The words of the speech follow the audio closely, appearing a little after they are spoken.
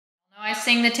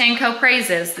sing the Tenko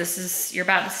praises, you're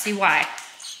about to see why.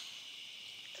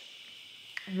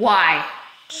 Why?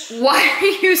 Why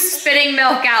are you spitting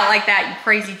milk out like that, you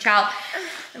crazy child?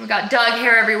 And we got dog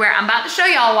hair everywhere. I'm about to show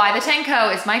y'all why the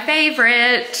Tenko is my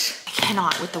favorite. I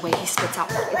cannot with the way he spits out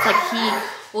milk. It's like he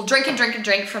will drink and drink and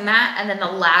drink from that, and then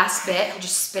the last bit, he'll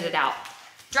just spit it out.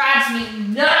 Drives me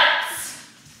nuts.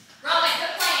 Roman,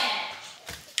 quit playing it.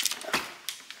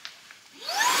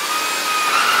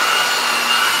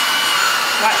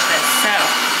 Watch this. So,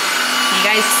 you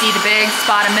guys see the big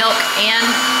spot of milk and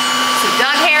so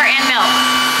dog hair and milk.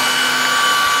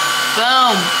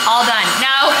 Boom, all done.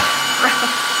 No,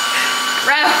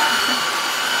 Roman,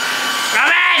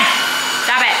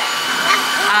 stop it.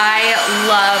 I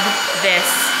love this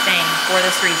thing for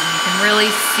this reason. You can really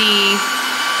see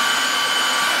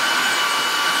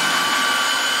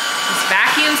just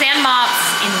vacuums and mops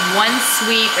in one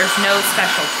sweep. There's no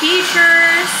special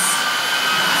features.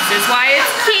 This is why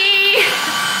it's key.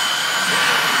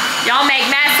 Y'all make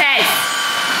messes.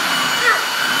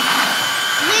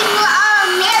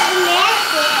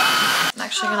 I'm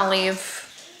actually gonna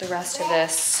leave the rest of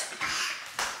this.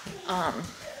 I'm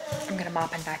gonna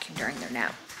mop and vacuum during their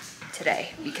nap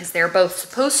today because they're both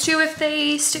supposed to, if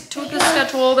they stick to the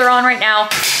schedule they're on right now,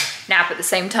 nap at the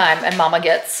same time, and mama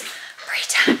gets free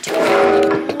time to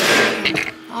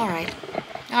it. All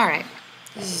right.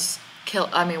 This is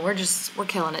we're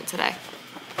killing it today.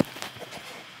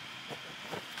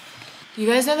 You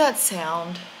guys know that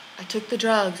sound? I took the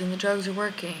drugs and the drugs are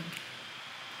working.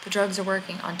 The drugs are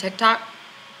working on TikTok.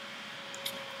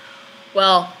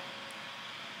 Well,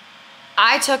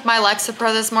 I took my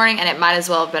Lexapro this morning and it might as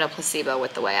well have been a placebo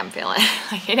with the way I'm feeling.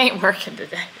 Like, it ain't working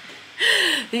today.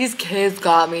 These kids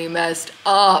got me messed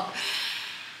up.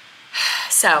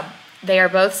 So, they are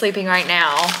both sleeping right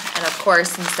now. And of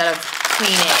course, instead of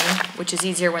cleaning, which is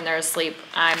easier when they're asleep,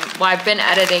 I've been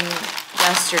editing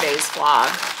yesterday's vlog.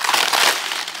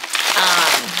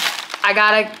 I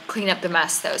gotta clean up the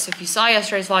mess though. So if you saw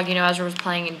yesterday's vlog, you know Ezra was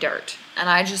playing in dirt and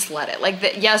I just let it. Like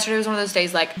yesterday was one of those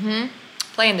days like,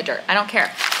 play in the dirt, I don't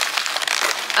care.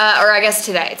 Or I guess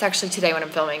today, it's actually today when I'm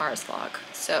filming Mara's vlog.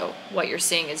 So what you're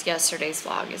seeing is yesterday's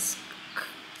vlog is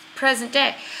present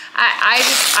day.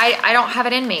 I don't have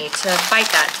it in me to fight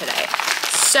that today.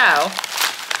 So,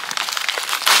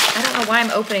 I don't know why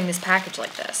I'm opening this package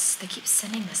like this. They keep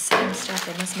sending the same stuff.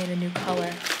 They must have made a new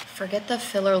color. Forget the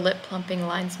filler lip plumping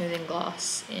line smoothing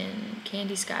gloss in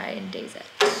Candy Sky and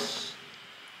Dazette.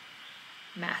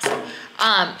 Massive.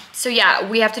 So yeah,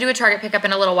 we have to do a Target pickup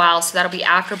in a little while, so that'll be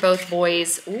after both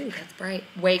boys, ooh, that's bright,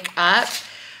 wake up.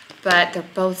 But they're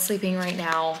both sleeping right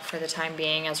now for the time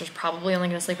being, as there's probably only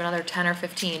gonna sleep another 10 or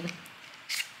 15.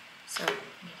 So, I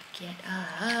need to get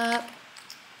up.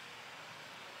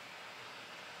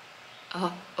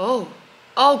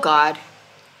 Oh God.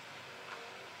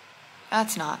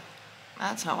 That's not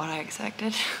what I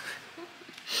expected.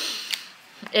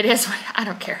 It is, I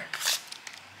don't care.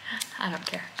 I don't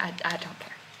care. I don't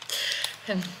care.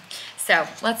 So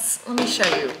let me show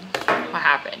you what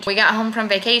happened. We got home from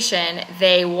vacation.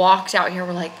 They walked out here,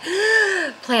 we're like,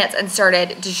 plants, and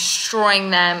started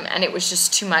destroying them, and it was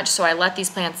just too much. So I let these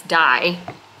plants die.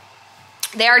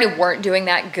 They already weren't doing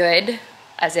that good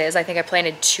as is. I think I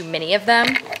planted too many of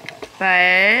them,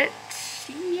 but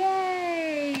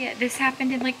yay. This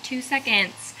happened in like 2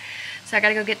 seconds. So I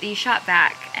gotta go get the shop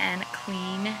vac and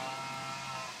clean.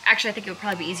 Actually, I think it would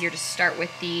probably be easier to start with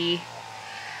the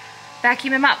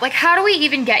vacuum and mop. Like, how do we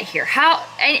even get here?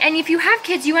 And if you have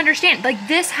kids, you understand. Like,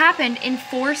 this happened in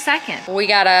 4 seconds. I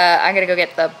gotta go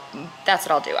get that's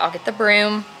what I'll do. I'll get the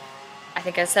broom. I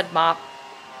think I said mop.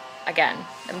 Again,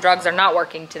 them drugs are not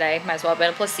working today. Might as well have been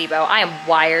a placebo. I am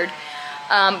wired.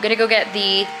 Gonna go get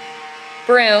the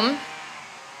broom,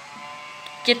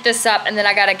 get this up, and then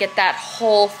I gotta get that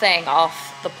whole thing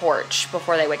off the porch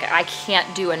before they wake up. I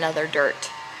can't do another dirt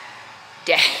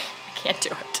day. I can't do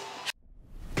it.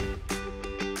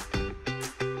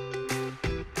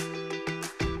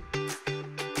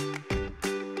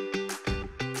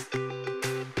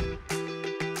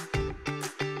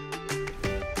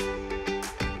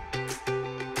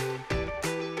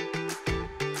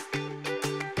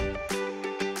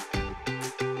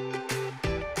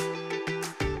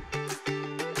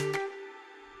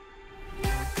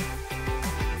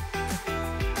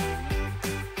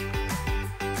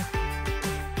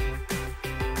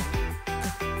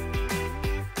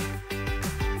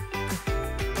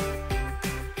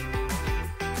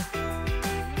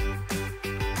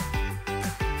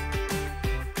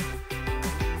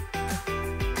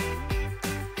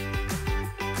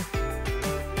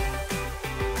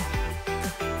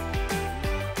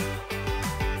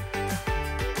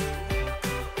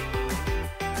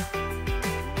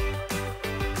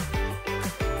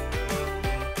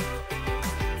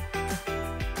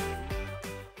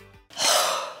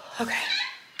 Okay.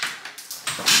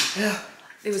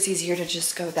 It was easier to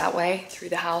just go that way through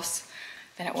the house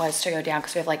than it was to go down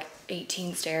because we have like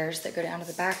 18 stairs that go down to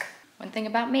the back. One thing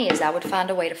about me is I would find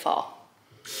a way to fall.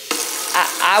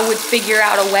 I would figure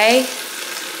out a way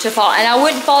to fall, and I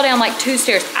wouldn't fall down like 2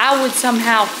 stairs. I would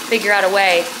somehow figure out a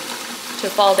way to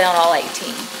fall down all 18.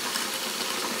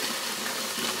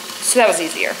 So that was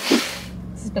easier.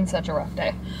 This has been such a rough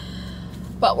day.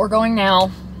 But we're going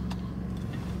now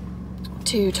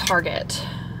to Target.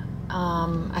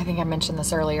 I think I mentioned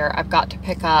this earlier. I've got to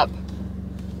pick up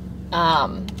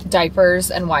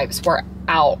diapers and wipes. We're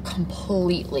out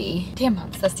completely.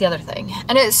 Tampons, that's the other thing.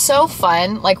 And it's so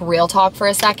fun, like real talk for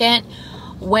a second.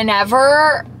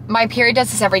 Whenever my period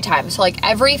does this every time. So like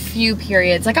every few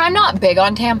periods, like I'm not big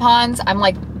on tampons. I'm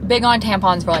like big on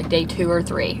tampons for like day 2 or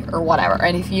 3 or whatever.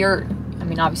 And if you're, I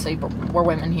mean, obviously we're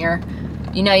women here,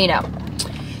 you know.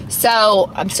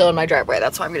 So I'm still in my driveway.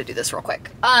 That's why I'm gonna do this real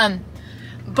quick.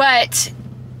 But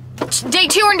day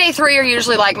 2 and day 3 are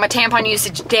usually like my tampon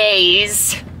usage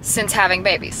days since having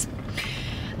babies.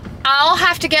 I'll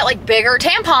have to get like bigger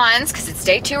tampons because it's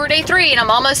day 2 or day 3 and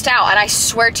I'm almost out. And I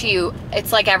swear to you,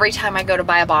 it's like every time I go to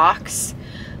buy a box,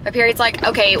 my period's like,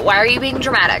 okay, why are you being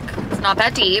dramatic? It's not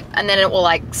that deep. And then it will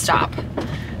like stop.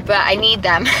 But I need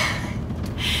them.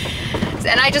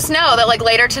 And I just know that like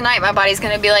later tonight, my body's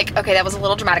gonna be like, okay, that was a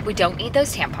little dramatic. We don't need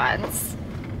those tampons.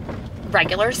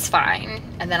 Regular's fine.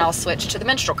 And then I'll switch to the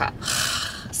menstrual cup.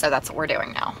 So that's what we're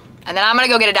doing now. And then I'm gonna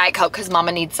go get a Diet Coke because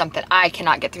Mama needs something. I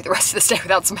cannot get through the rest of this day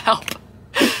without some help.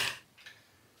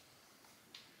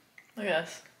 Look at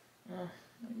this. Oh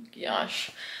my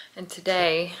gosh. And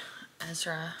today,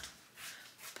 Ezra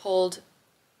pulled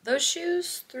those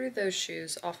shoes through those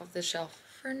shoes off of the shelf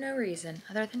for no reason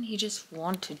other than he just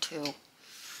wanted to.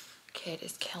 Kid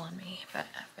is killing me, but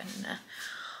I've been in a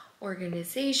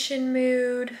organization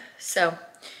mood. So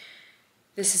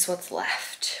this is what's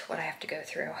left, what I have to go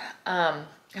through.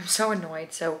 I'm so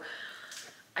annoyed. So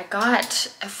I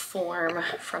got a form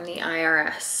from the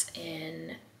IRS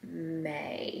in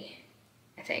May,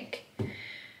 I think.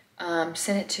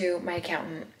 Sent it to my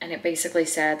accountant and it basically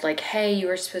said like, hey, you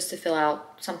were supposed to fill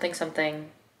out something,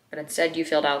 something, but instead you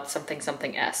filled out something,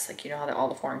 something S. Like, you know how all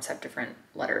the forms have different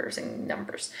letters and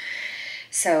numbers.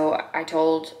 So I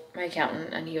told my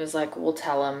accountant and he was like, we'll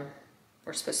tell him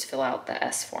we're supposed to fill out the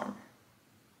S form.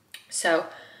 So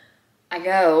I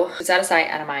go, it's out of sight,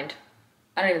 out of mind.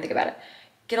 I don't even think about it.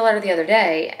 Get a letter the other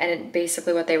day and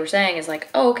basically what they were saying is like,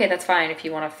 oh, okay, that's fine if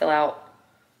you want to fill out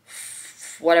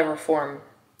whatever form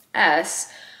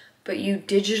S, but you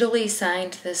digitally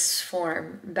signed this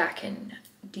form back in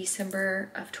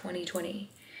December of 2020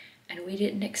 and we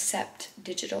didn't accept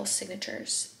digital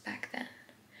signatures back then.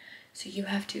 So you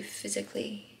have to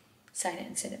physically sign it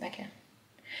and send it back in.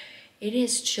 It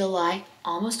is July,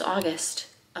 almost August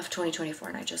of 2024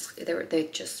 and they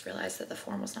just realized that the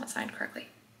form was not signed correctly.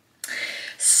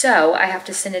 So I have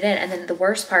to send it in, and then the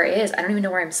worst part is I don't even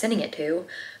know where I'm sending it to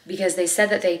because they said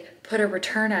that they put a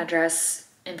return address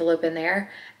envelope in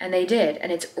there and they did,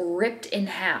 and it's ripped in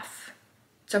half.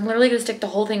 So I'm literally gonna stick the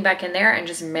whole thing back in there and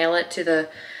just mail it to the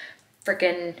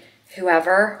frickin'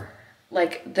 whoever,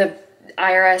 like the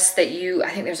IRS that I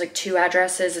think there's like 2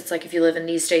 addresses. It's like if you live in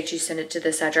these states, you send it to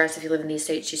this address. If you live in these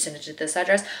states, you send it to this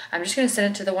address. I'm just gonna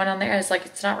send it to the one on there. It's like,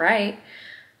 it's not right,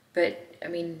 but I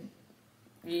mean,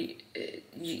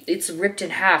 it's ripped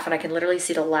in half and I can literally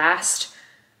see the last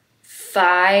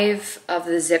 5 of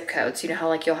the zip codes. You know how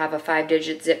like you'll have a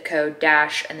 5-digit zip code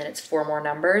dash and then it's 4 more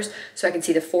numbers. So I can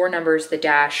see the 4 numbers, the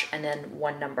dash, and then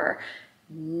 1 number.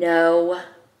 No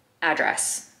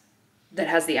address that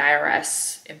has the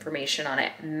IRS information on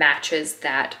it matches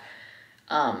that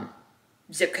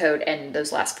zip code and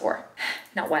those last 4.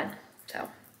 Not one, so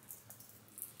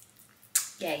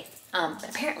yay. But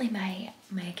apparently my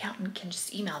accountant can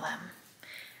just email them.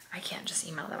 I can't just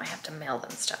email them, I have to mail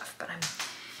them stuff, but I'm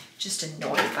just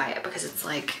annoyed by it because it's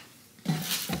like,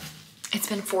 it's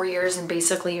been 4 years and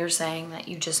basically you're saying that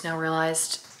you just now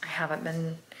realized I haven't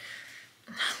been,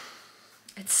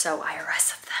 it's so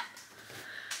IRS of them.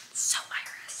 It's so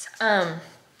IRS. And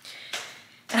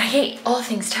I hate all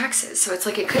things taxes, so it's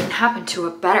like it couldn't happen to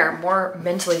a better, more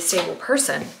mentally stable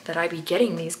person that I'd be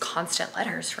getting these constant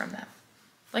letters from them.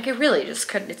 Like it really just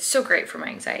couldn't, it's so great for my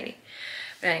anxiety.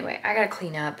 But anyway, I gotta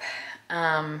clean up.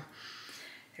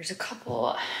 There's a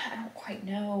couple, I don't quite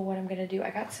know what I'm gonna do. I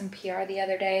got some PR the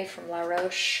other day from La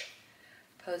Roche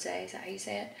Posay, is that how you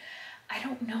say it? I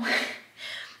don't know.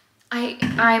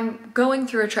 I'm going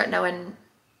through a tretinoin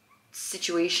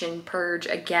situation purge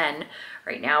again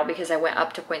right now because I went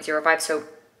up to 0.05. So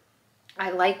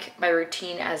I like my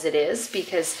routine as it is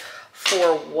because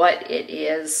for what it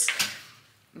is,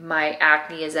 my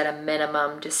acne is at a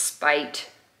minimum despite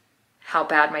how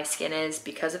bad my skin is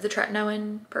because of the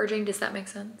tretinoin purging. Does that make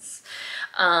sense?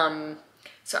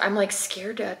 So I'm like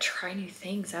scared to try new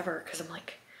things ever because I'm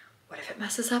like, what if it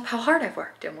messes up how hard I've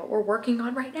worked and what we're working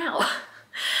on right now?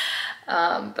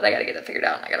 But I gotta get it figured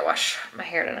out and I gotta wash my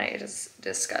hair tonight. It is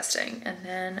disgusting. And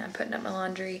then I'm putting up my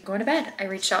laundry, going to bed. I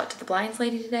reached out to the blinds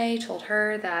lady today, told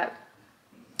her that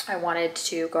I wanted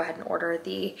to go ahead and order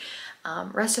the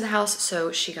rest of the house.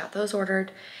 So she got those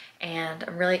ordered and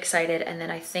I'm really excited. And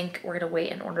then I think we're gonna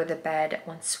wait and order the bed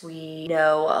once we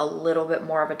know a little bit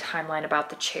more of a timeline about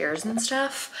the chairs and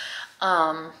stuff.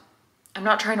 I'm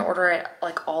not trying to order it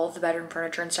like all of the bedroom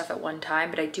furniture and stuff at one time,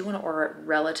 but I do want to order it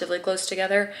relatively close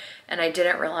together. And I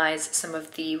didn't realize some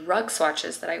of the rug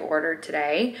swatches that I ordered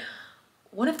today,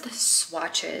 one of the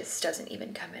swatches doesn't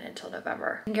even come in until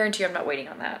November. I can guarantee you I'm not waiting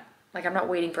on that. Like I'm not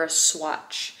waiting for a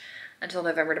swatch until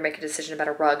November to make a decision about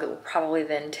a rug that will probably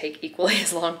then take equally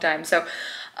as long time. So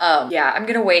yeah, I'm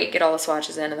gonna wait, get all the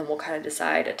swatches in, and then we'll kind of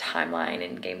decide a timeline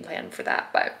and game plan for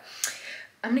that. But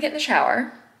I'm gonna get in the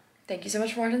shower. Thank you so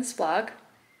much for watching this vlog.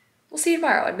 We'll see you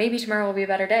tomorrow, and maybe tomorrow will be a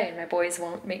better day and my boys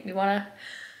won't make me wanna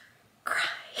cry.